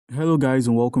Hello guys,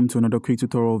 and welcome to another quick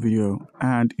tutorial video.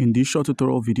 And in this short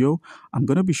tutorial video, I'm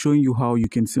going to be showing you how you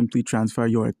can simply transfer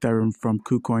your Ethereum from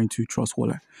Kucoin to Trust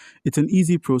Wallet. It's an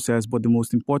easy process, but the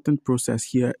most important process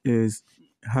here is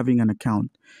having an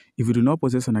account. If you do not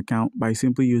possess an account, by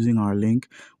simply using our link,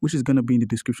 which is going to be in the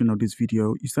description of this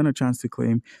video, you stand a chance to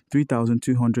claim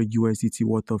 3,200 USDT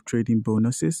worth of trading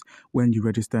bonuses when you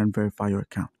register and verify your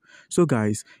account. So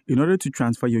guys, in order to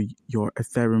transfer your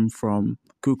Ethereum from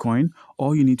Kucoin,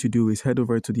 all you need to do is head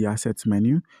over to the assets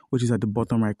menu, which is at the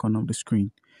bottom right corner of the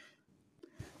screen.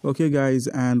 Okay guys,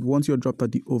 and once you're dropped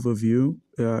at the overview,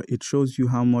 it shows you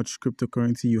how much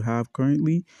cryptocurrency you have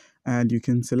currently, and you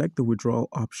can select the withdrawal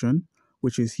option,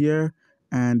 which is here,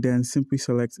 and then simply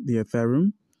select the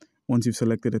Ethereum. Once you've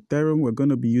selected Ethereum, we're going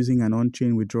to be using an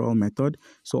on-chain withdrawal method.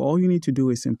 So all you need to do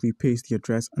is simply paste the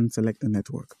address and select the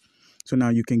network. So now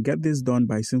you can get this done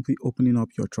by simply opening up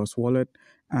your Trust Wallet,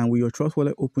 and with your Trust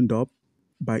Wallet opened up,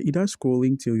 by either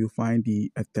scrolling till you find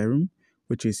the Ethereum,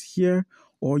 which is here,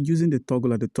 or using the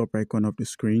toggle at the top right corner of the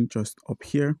screen, just up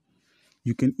here,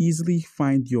 you can easily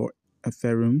find your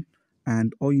Ethereum,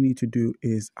 and all you need to do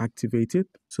is activate it.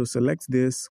 So select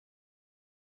this,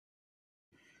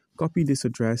 copy this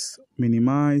address,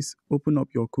 minimize, open up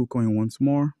your Kucoin once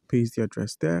more, paste the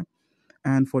address there.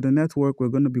 And for the network, we're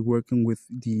going to be working with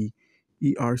the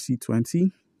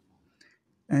ERC20.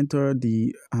 Enter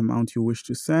the amount you wish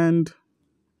to send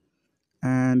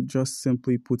and just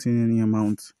simply put in any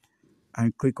amount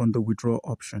and click on the withdraw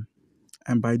option.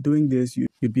 And by doing this,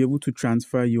 you'd be able to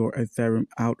transfer your Ethereum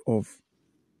out of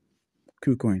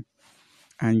Kucoin,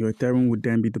 and your Ethereum would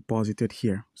then be deposited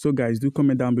here. So guys, do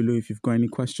comment down below if you've got any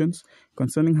questions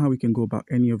concerning how we can go about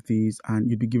any of these, and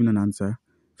you'd be given an answer.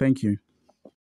 Thank you.